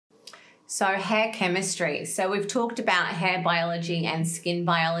So hair chemistry. So we've talked about hair biology and skin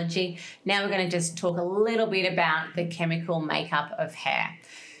biology. Now we're going to just talk a little bit about the chemical makeup of hair.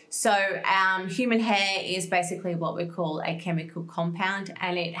 So human hair is basically what we call a chemical compound,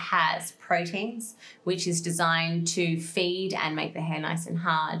 and it has proteins, which is designed to feed and make the hair nice and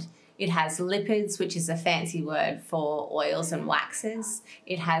hard. It has lipids, which is a fancy word for oils and waxes.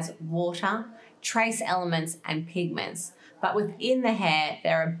 It has water, trace elements, and pigments. But within the hair,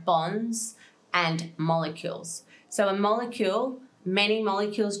 there are bonds and molecules. So a molecule, many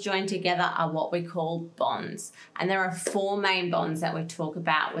molecules joined together are what we call bonds. And there are 4 main bonds that we talk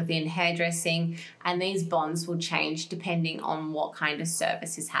about within hairdressing, and these bonds will change depending on what kind of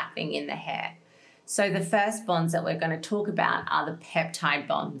service is happening in the hair. So the first bonds that we're going to talk about are the peptide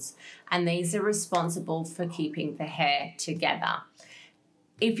bonds, and these are responsible for keeping the hair together.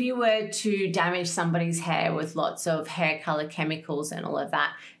 If you were to damage somebody's hair with lots of hair color chemicals and all of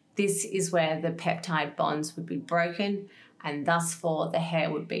that, this is where the peptide bonds would be broken, and thus the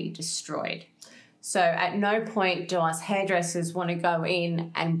hair would be destroyed. So at no point do us hairdressers want to go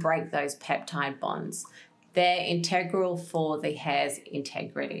in and break those peptide bonds. They're integral for the hair's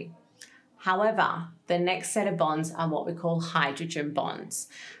integrity. However, the next set of bonds are what we call hydrogen bonds,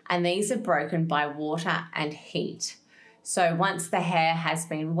 and these are broken by water and heat. So once the hair has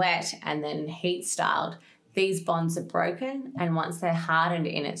been wet and then heat styled, these bonds are broken, and once they're hardened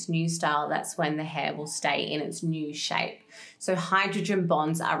in its new style, that's when the hair will stay in its new shape. So hydrogen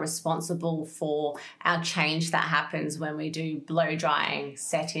bonds are responsible for our change that happens when we do blow drying,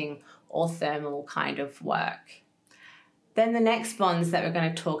 setting, or thermal kind of work. Then the next bonds that we're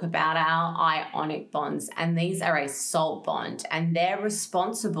going to talk about are ionic bonds, and these are a salt bond, and they're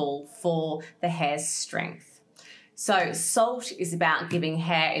responsible for the hair's strength. So salt is about giving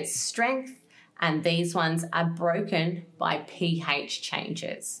hair its strength, and these ones are broken by pH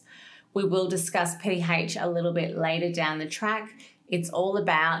changes. We will discuss pH a little bit later down the track. It's all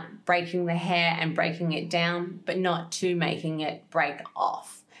about breaking the hair and breaking it down, but not to making it break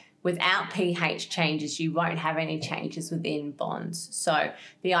off. Without pH changes, you won't have any changes within bonds. So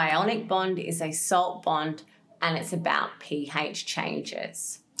the ionic bond is a salt bond, and it's about pH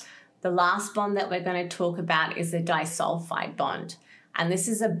changes. The last bond that we're going to talk about is a disulfide bond, and this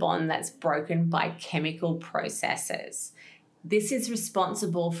is a bond that's broken by chemical processes. This is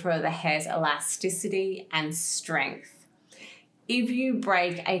responsible for the hair's elasticity and strength. If you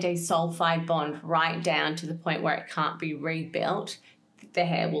break a disulfide bond right down to the point where it can't be rebuilt, the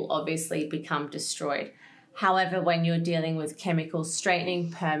hair will obviously become destroyed. However, when you're dealing with chemical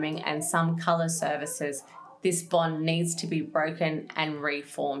straightening, perming, and some color services, this bond needs to be broken and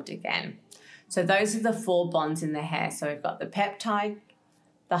reformed again. So those are the 4 bonds in the hair. So we've got the peptide,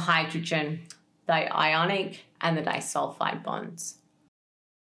 the hydrogen, the ionic, and the disulfide bonds.